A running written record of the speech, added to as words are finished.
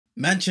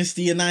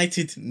Manchester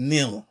United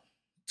 0,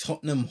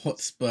 Tottenham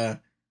Hotspur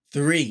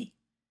 3,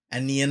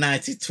 and the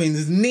United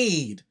Twins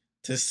need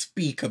to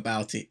speak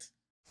about it.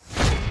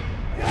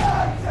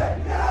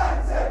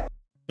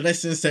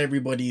 Blessings to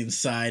everybody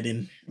inside,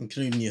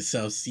 including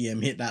yourself,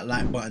 CM. Hit that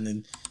like button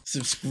and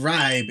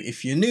subscribe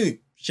if you're new.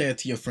 Share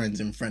to your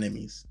friends and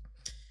frenemies.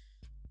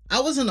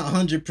 I wasn't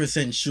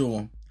 100%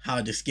 sure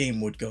how this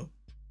game would go.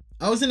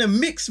 I was in a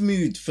mixed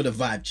mood for the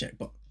vibe check,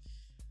 but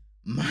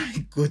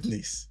my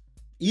goodness,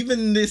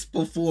 even this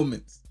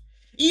performance,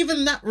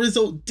 even that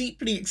result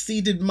deeply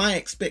exceeded my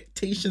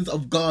expectations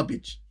of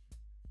garbage.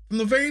 From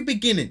the very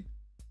beginning,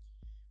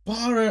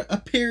 bar a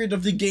period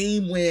of the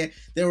game where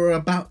there were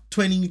about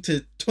 20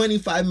 to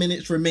 25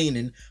 minutes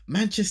remaining,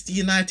 Manchester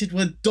United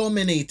were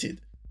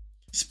dominated.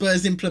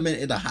 Spurs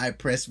implemented a high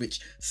press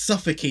which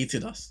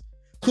suffocated us,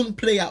 couldn't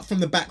play out from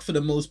the back for the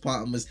most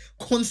part, and was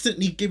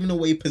constantly giving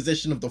away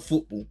possession of the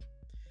football.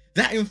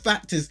 That in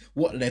fact is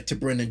what led to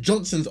Brennan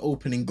Johnson's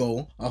opening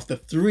goal after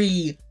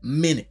 3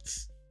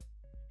 minutes.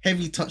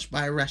 Heavy touch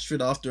by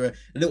Rashford after a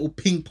little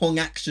ping pong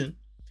action.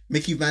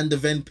 Mickey van der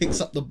Ven picks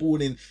up the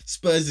ball in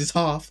Spurs'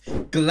 half,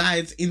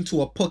 glides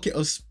into a pocket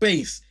of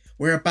space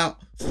where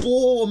about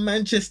 4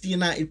 Manchester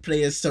United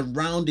players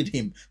surrounded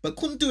him, but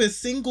couldn't do a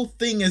single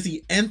thing as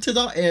he entered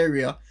our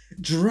area,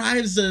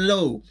 drives a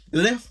low,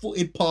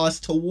 left-footed pass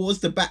towards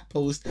the back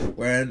post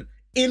where an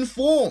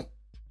in-form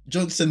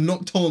Johnson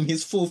knocked home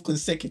his 4th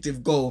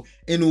consecutive goal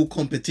in all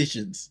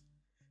competitions.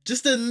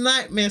 Just a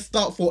nightmare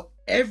start for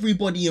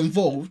everybody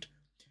involved,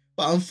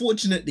 but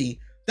unfortunately,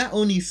 that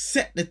only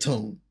set the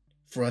tone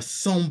for a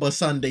somber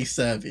Sunday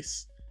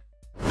service.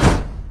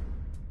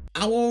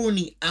 Our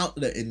only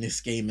outlet in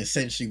this game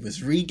essentially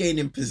was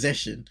regaining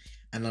possession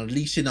and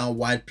unleashing our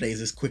wide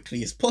plays as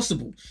quickly as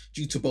possible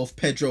due to both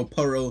Pedro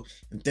Porro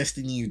and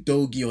Destiny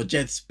Udogie or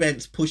Jed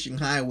Spence pushing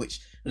high, which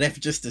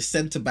left just the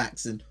centre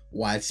backs and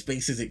wide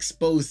spaces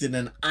exposed in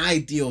an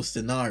ideal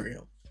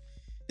scenario.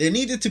 There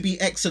needed to be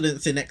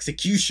excellence in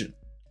execution,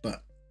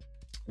 but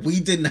we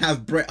didn't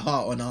have Bret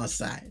Hart on our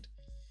side.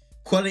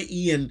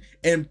 Quality and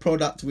end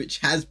product, which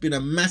has been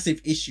a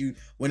massive issue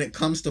when it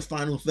comes to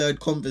final third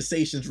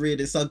conversations,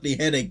 reared its ugly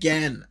head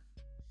again.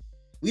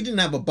 We didn't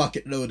have a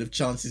bucket load of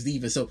chances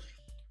either, so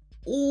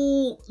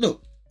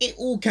it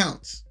all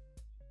counts,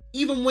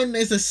 even when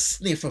there's a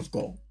sniff of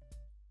goal.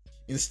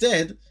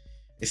 Instead,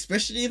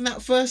 especially in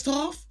that first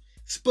half,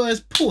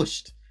 Spurs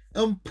pushed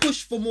and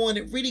pushed for more, and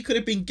it really could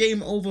have been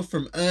game over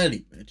from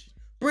early.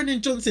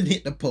 Brennan Johnson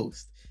hit the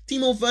post.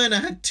 Timo Werner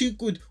had 2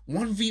 good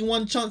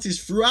 1v1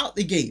 chances throughout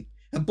the game,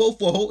 and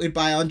both were halted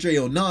by Andre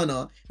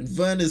Onana, and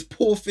Werner's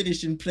poor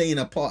finishing playing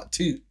a part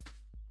too.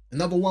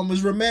 Another one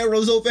was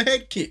Romero's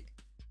overhead kick.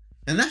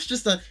 And that's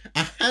just a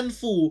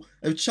handful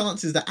of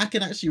chances that I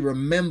can actually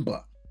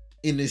remember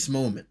in this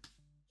moment.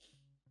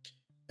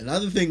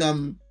 Another thing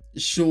I'm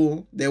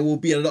sure there will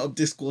be a lot of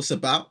discourse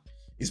about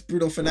is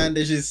Bruno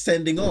Fernandes's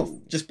sending off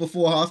just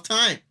before half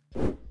time.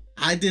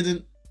 I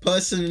didn't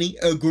personally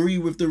agree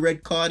with the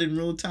red card in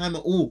real time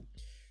at all.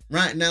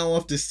 Right now,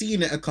 after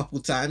seeing it a couple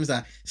times,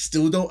 I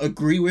still don't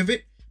agree with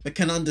it, but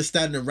can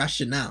understand the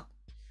rationale.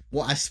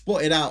 What I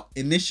spotted out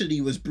initially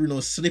was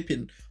Bruno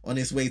slipping on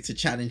his way to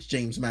challenge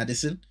James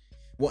Maddison.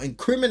 What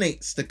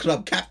incriminates the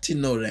club captain,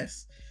 no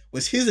less,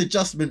 was his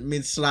adjustment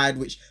mid-slide,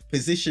 which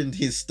positioned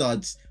his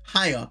studs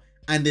higher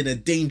and in a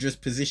dangerous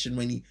position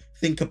when you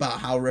think about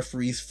how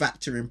referees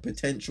factor in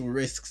potential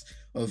risks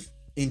of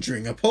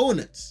injuring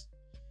opponents.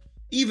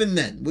 Even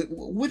then,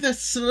 with a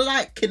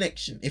slight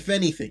connection, if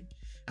anything,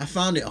 I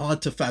found it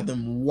hard to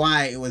fathom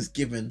why it was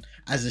given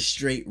as a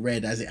straight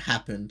red as it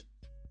happened.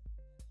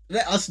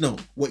 Let us know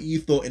what you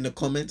thought in the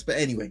comments, but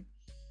anyway,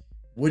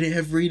 would it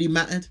have really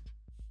mattered?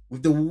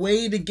 With the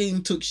way the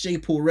game took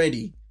shape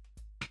already,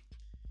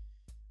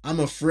 I'm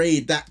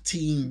afraid that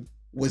team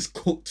was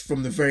cooked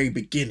from the very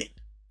beginning.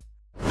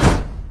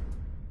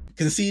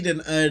 Conceding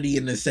early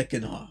in the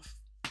second half,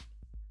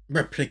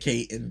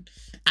 replicating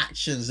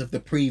actions of the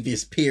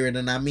previous period,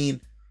 and I mean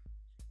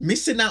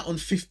missing out on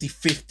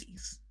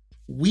 50-50s,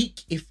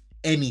 weak if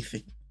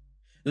anything,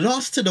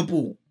 last to the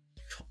ball,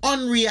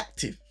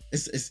 unreactive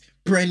as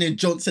Brennan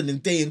Johnson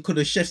and Dejan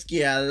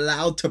Kulusevski are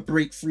allowed to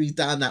break free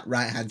down that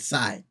right hand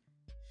side.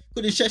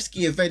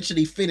 Kulusevski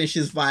eventually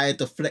finishes via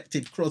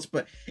deflected cross,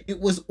 but it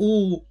was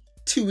all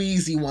too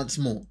easy once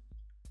more.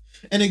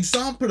 An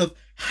example of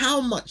how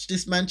much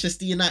this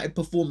Manchester United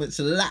performance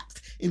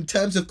lacked in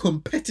terms of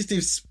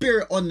competitive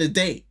spirit on the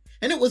day,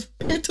 and it was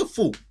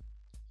pitiful.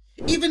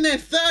 Even their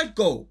third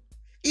goal,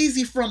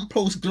 easy front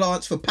post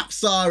glance for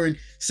Papsar, and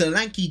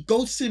Solanke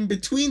goes in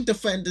between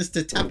defenders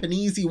to tap an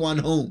easy one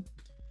home.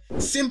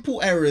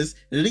 Simple errors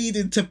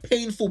leading to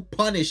painful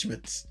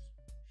punishments.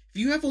 If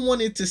you ever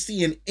wanted to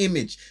see an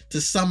image to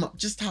sum up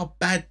just how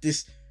bad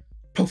this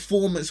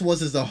performance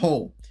was as a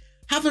whole,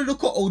 have a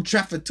look at Old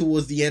Trafford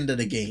towards the end of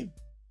the game.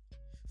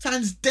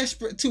 Fans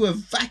desperate to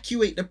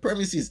evacuate the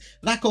premises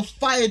like a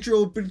fire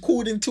drill had been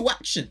called into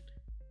action.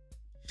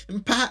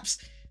 And perhaps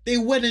they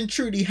well and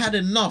truly had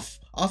enough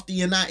after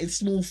United's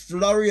small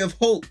flurry of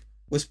hope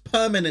was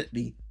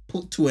permanently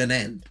put to an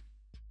end.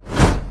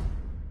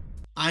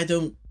 I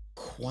don't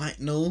quite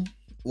know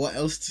what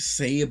else to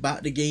say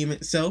about the game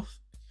itself.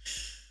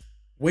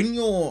 When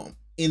you're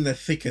in the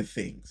thick of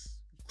things,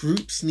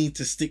 groups need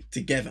to stick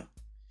together,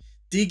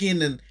 dig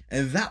in, and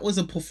that was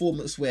a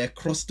performance where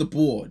across the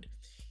board,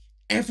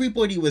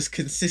 everybody was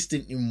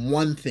consistent in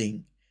one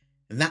thing,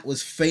 and that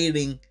was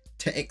failing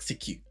to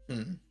execute,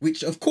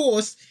 which of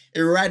course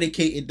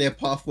eradicated their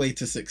pathway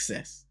to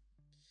success.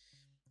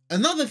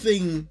 Another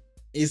thing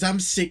is I'm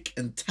sick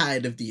and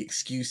tired of the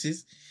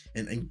excuses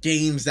and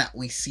games that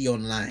we see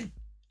online.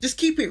 Just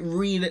keep it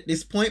real at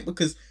this point,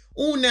 because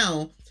all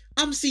now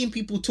I'm seeing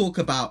people talk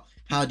about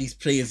how these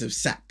players have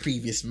sacked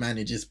previous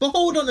managers. But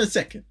hold on a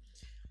second.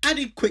 I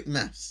did quick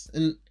maths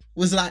and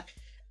was like,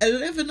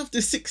 11 of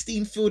the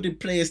 16 fielded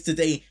players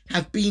today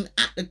have been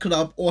at the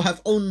club or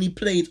have only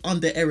played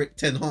under Erik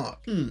ten Hag.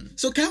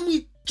 So can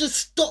we just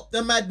stop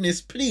the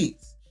madness,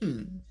 please?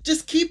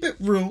 Just keep it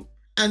real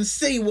and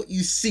say what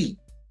you see.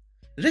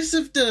 Less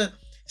of the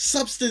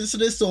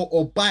substanceless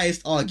or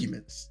biased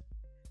arguments.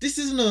 This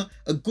isn't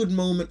a good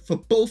moment for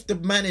both the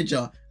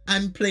manager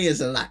and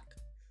players alike.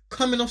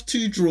 Coming off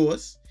 2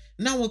 draws,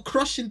 now a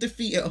crushing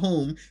defeat at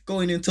home,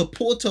 going into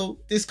Porto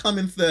this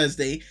coming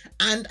Thursday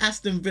and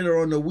Aston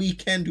Villa on the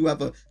weekend, who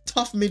have a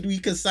tough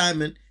midweek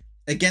assignment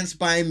against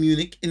Bayern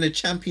Munich in the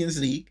Champions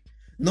League.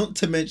 Not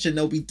to mention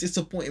they'll be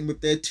disappointing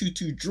with their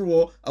 2-2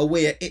 draw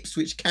away at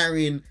Ipswich,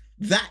 carrying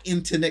that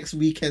into next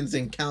weekend's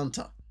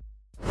encounter.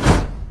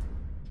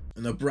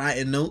 On a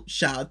brighter note,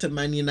 shout out to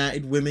Man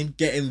United women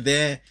getting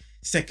their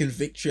second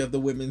victory of the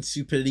Women's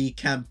Super League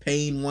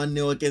campaign,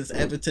 1-0 against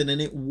Everton,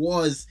 and it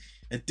was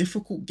a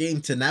difficult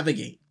game to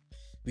navigate.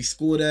 We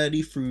scored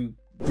early through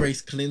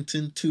Grace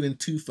Clinton,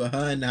 2-2 for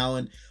her now,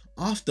 and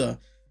after,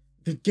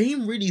 the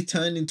game really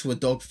turned into a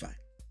dogfight.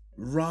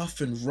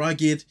 Rough and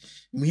rugged,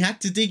 and we had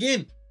to dig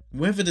in.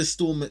 Weather the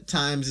storm at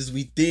times as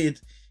we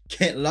did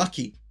get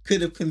lucky.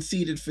 Could have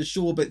conceded for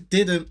sure, but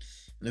didn't,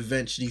 and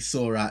eventually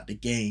saw out the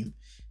game.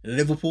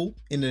 Liverpool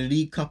in the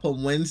League Cup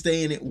on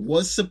Wednesday, and it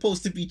was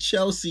supposed to be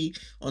Chelsea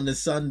on the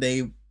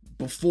Sunday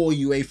before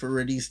UEFA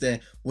released their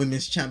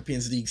Women's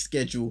Champions League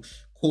schedule,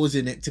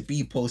 causing it to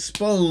be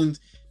postponed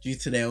due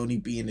to there only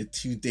being a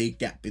 2-day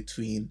gap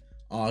between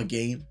our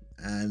game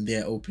and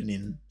their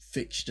opening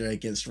fixture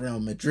against Real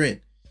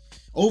Madrid.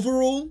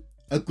 Overall,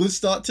 a good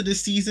start to the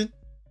season.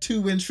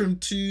 2 wins from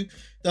 2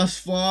 thus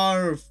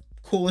far. Of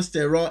course,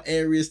 there are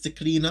areas to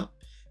clean up.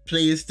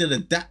 Players still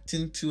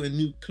adapting to a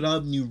new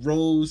club, new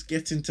roles,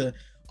 getting to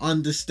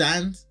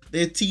understand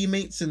their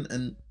teammates,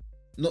 and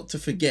not to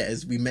forget,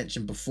 as we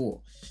mentioned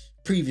before,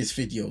 previous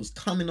videos,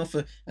 coming off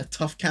a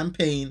tough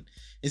campaign.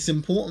 It's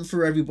important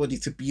for everybody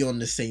to be on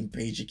the same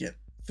page again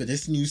for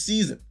this new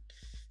season,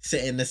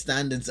 setting the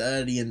standards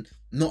early and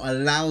not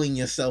allowing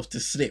yourself to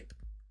slip,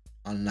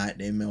 unlike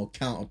their male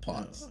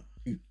counterparts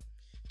who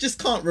just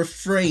can't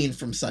refrain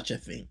from such a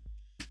thing.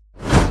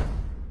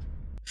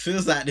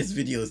 Feels like this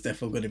video is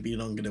definitely going to be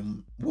longer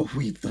than what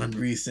we've done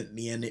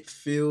recently, and it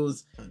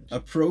feels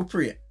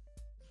appropriate.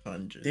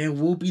 There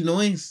will be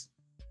noise.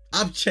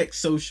 I've checked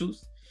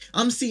socials.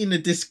 I'm seeing the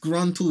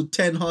disgruntled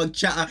Ten Hag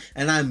chatter,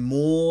 and I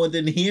more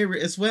than hear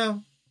it as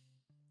well.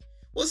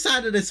 What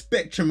side of the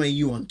spectrum are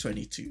you on,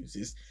 22s?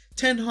 Is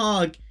Ten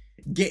Hag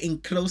getting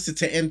closer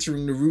to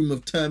entering the room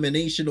of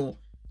termination, or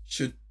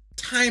should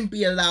time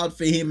be allowed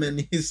for him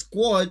and his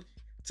squad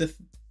to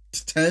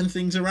turn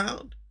things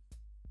around?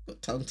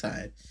 Got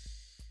tongue-tied.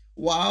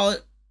 Wow,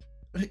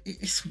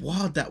 it's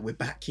wild that we're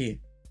back here.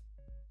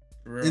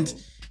 Bro.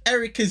 And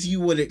Eric, as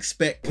you would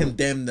expect,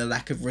 condemned the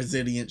lack of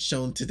resilience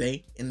shown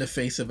today in the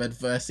face of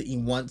adversity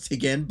once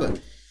again.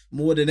 But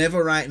more than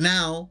ever right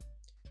now,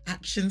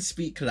 actions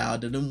speak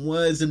louder than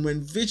words. And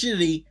when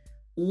visually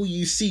all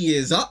you see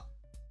is up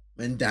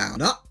and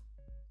down, up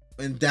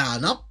and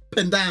down, up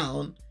and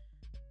down,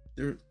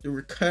 the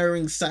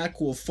recurring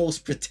cycle of false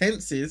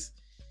pretenses,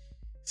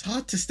 it's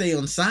hard to stay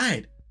on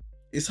side.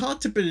 It's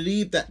hard to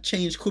believe that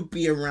change could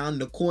be around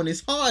the corner.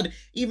 It's hard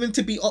even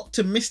to be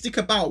optimistic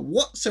about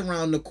what's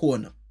around the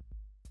corner.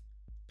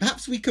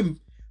 Perhaps we can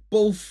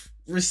both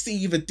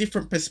receive a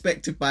different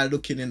perspective by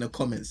looking in the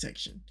comment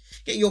section.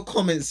 Get your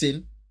comments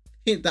in.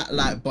 Hit that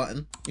like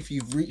button if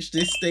you've reached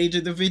this stage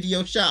of the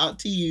video. Shout out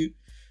to you.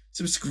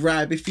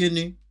 Subscribe if you're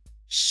new.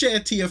 Share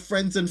to your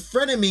friends and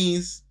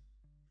frenemies.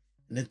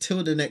 And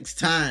until the next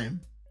time,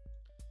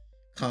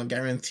 can't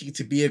guarantee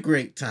to be a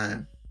great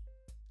time.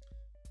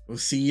 We'll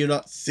see you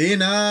lots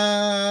in a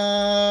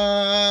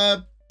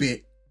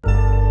bit.